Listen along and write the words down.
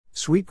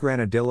Sweet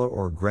Granadilla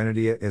or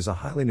Grenadia is a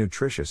highly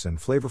nutritious and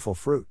flavorful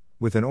fruit,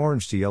 with an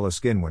orange to yellow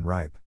skin when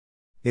ripe.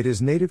 It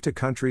is native to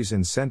countries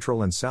in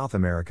Central and South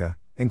America,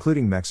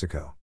 including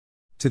Mexico.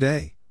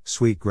 Today,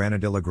 sweet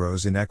Granadilla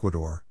grows in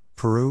Ecuador,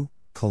 Peru,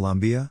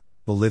 Colombia,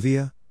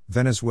 Bolivia,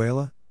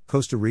 Venezuela,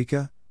 Costa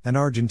Rica, and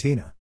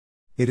Argentina.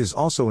 It is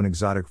also an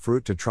exotic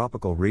fruit to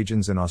tropical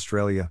regions in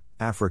Australia,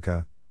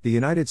 Africa, the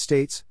United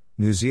States,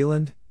 New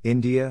Zealand,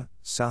 India,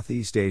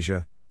 Southeast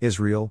Asia,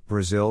 Israel,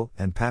 Brazil,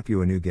 and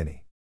Papua New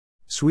Guinea.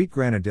 Sweet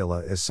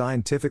Granadilla is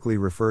scientifically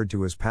referred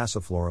to as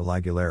Passiflora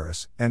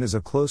ligularis, and is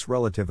a close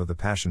relative of the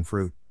passion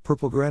fruit,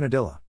 purple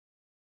granadilla.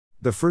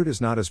 The fruit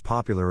is not as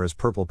popular as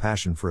purple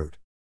passion fruit.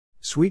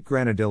 Sweet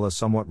Granadilla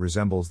somewhat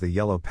resembles the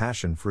yellow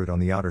passion fruit on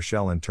the outer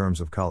shell in terms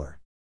of color.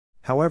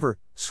 However,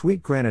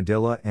 sweet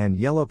Granadilla and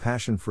yellow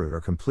passion fruit are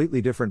completely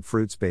different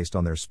fruits based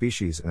on their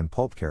species and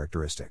pulp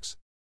characteristics.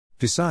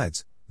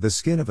 Besides, the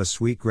skin of a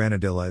sweet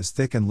Granadilla is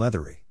thick and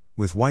leathery,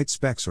 with white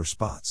specks or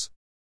spots.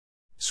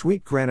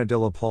 Sweet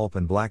Granadilla pulp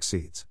and black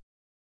seeds.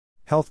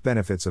 Health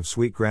benefits of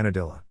sweet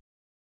Granadilla.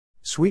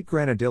 Sweet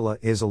Granadilla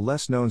is a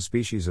less known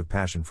species of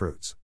passion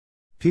fruits.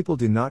 People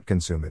do not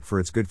consume it for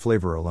its good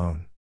flavor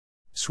alone.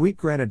 Sweet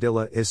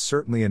Granadilla is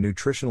certainly a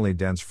nutritionally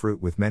dense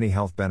fruit with many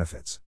health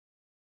benefits.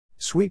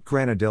 Sweet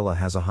Granadilla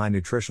has a high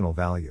nutritional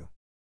value.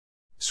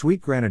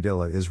 Sweet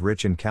Granadilla is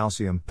rich in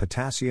calcium,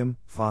 potassium,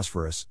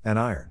 phosphorus, and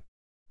iron.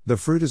 The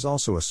fruit is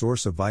also a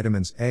source of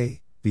vitamins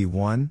A,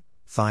 B1,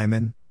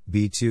 thiamine,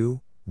 B2,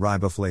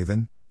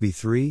 riboflavin,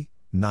 B3,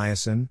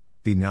 niacin,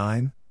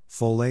 B9,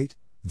 folate,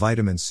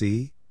 vitamin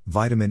C,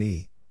 vitamin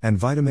E, and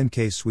vitamin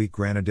K. Sweet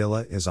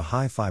Granadilla is a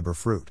high-fiber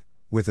fruit,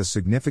 with a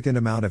significant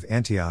amount of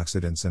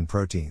antioxidants and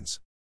proteins.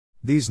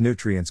 These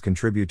nutrients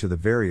contribute to the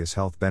various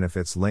health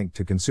benefits linked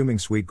to consuming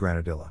sweet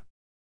Granadilla.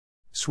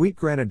 Sweet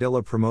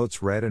Granadilla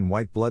promotes red and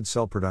white blood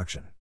cell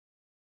production.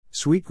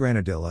 Sweet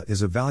Granadilla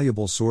is a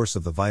valuable source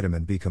of the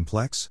vitamin B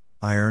complex,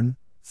 iron,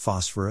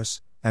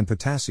 phosphorus, and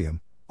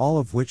potassium, all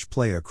of which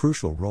play a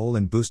crucial role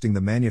in boosting the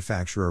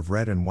manufacture of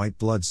red and white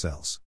blood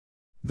cells.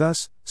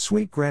 Thus,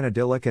 sweet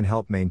Granadilla can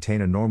help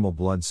maintain a normal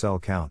blood cell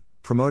count,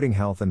 promoting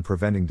health and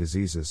preventing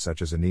diseases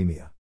such as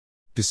anemia.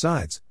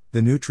 Besides,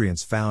 the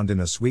nutrients found in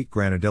a sweet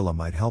Granadilla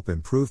might help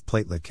improve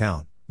platelet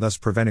count, thus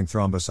preventing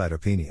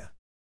thrombocytopenia.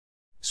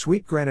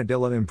 Sweet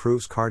Granadilla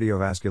improves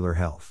cardiovascular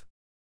health.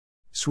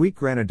 Sweet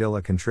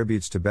Granadilla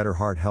contributes to better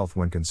heart health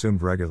when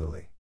consumed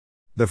regularly.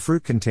 The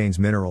fruit contains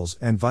minerals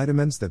and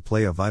vitamins that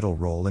play a vital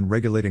role in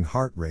regulating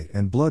heart rate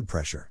and blood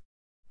pressure.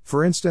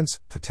 For instance,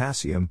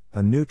 potassium,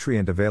 a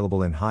nutrient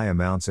available in high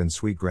amounts in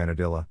sweet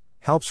Granadilla,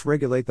 helps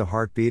regulate the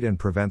heartbeat and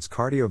prevents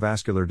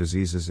cardiovascular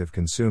diseases if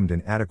consumed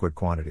in adequate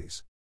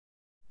quantities.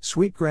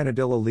 Sweet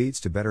Granadilla leads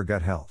to better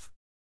gut health.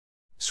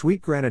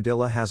 Sweet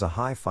Granadilla has a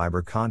high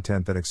fiber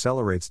content that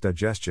accelerates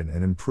digestion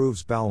and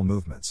improves bowel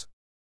movements.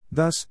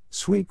 Thus,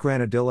 sweet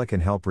Granadilla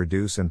can help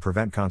reduce and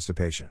prevent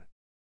constipation.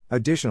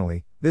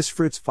 Additionally, this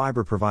fruit's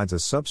fiber provides a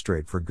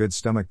substrate for good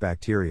stomach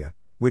bacteria,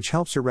 which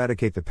helps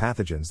eradicate the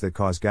pathogens that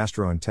cause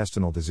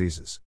gastrointestinal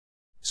diseases.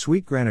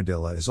 Sweet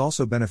Granadilla is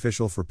also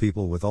beneficial for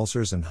people with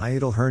ulcers and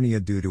hiatal hernia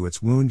due to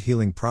its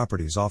wound-healing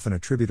properties often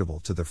attributable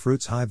to the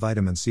fruit's high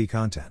vitamin C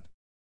content.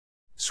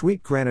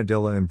 Sweet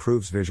Granadilla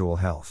improves visual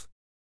health.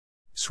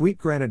 Sweet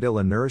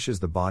Granadilla nourishes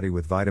the body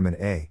with vitamin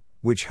A,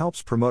 which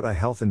helps promote eye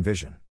health and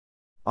vision.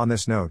 On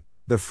this note,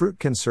 the fruit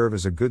can serve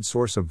as a good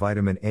source of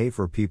vitamin A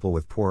for people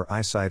with poor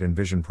eyesight and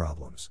vision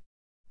problems.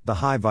 The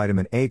high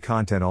vitamin A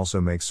content also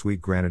makes sweet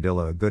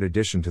Granadilla a good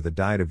addition to the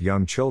diet of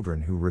young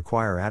children who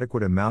require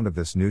adequate amount of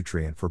this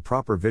nutrient for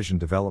proper vision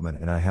development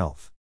and eye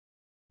health.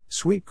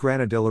 Sweet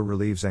Granadilla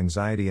relieves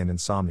anxiety and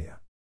insomnia.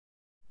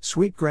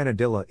 Sweet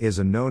Granadilla is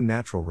a known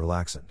natural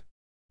relaxant.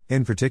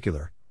 In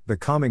particular, the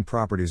calming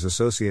properties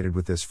associated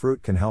with this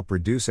fruit can help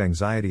reduce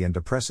anxiety and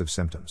depressive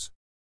symptoms.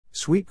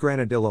 Sweet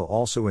Granadilla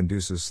also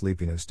induces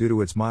sleepiness due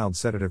to its mild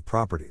sedative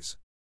properties.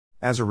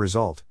 As a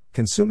result,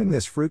 consuming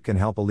this fruit can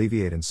help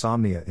alleviate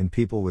insomnia in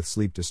people with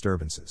sleep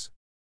disturbances.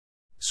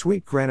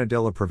 Sweet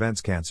Granadilla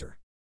prevents cancer.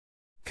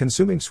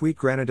 Consuming sweet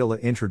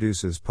Granadilla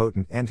introduces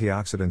potent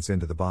antioxidants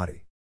into the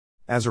body.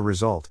 As a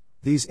result,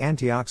 these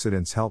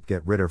antioxidants help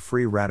get rid of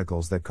free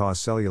radicals that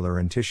cause cellular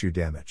and tissue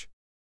damage.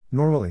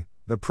 Normally,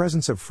 the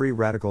presence of free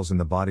radicals in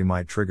the body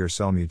might trigger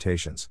cell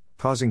mutations,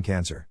 causing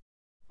cancer.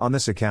 On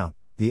this account,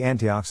 the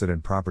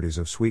antioxidant properties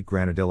of sweet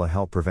Granadilla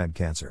help prevent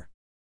cancer.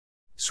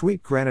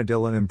 Sweet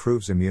Granadilla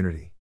improves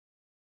immunity.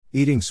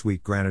 Eating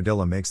sweet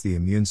Granadilla makes the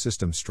immune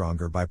system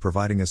stronger by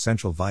providing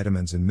essential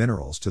vitamins and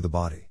minerals to the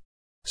body.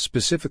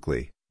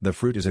 Specifically, the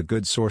fruit is a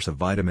good source of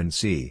vitamin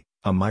C,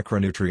 a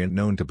micronutrient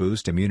known to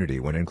boost immunity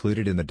when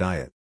included in the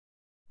diet.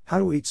 How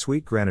to eat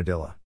sweet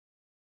Granadilla.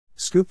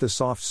 Scoop the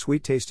soft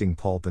sweet-tasting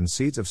pulp and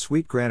seeds of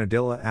sweet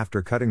Granadilla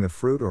after cutting the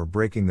fruit or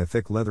breaking the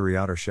thick leathery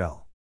outer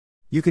shell.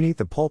 You can eat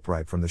the pulp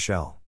right from the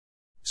shell.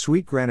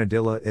 Sweet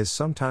Granadilla is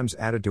sometimes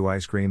added to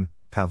ice cream,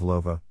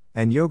 pavlova,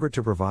 and yogurt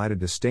to provide a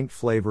distinct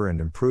flavor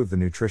and improve the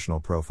nutritional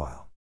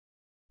profile.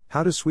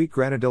 How does sweet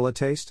Granadilla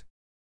taste?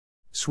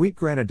 Sweet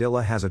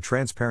Granadilla has a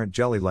transparent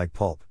jelly-like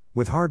pulp,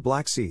 with hard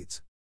black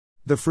seeds.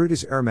 The fruit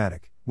is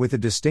aromatic, with a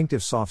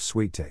distinctive soft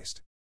sweet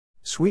taste.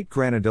 Sweet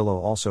Granadilla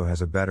also has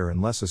a better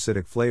and less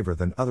acidic flavor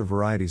than other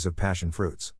varieties of passion fruits.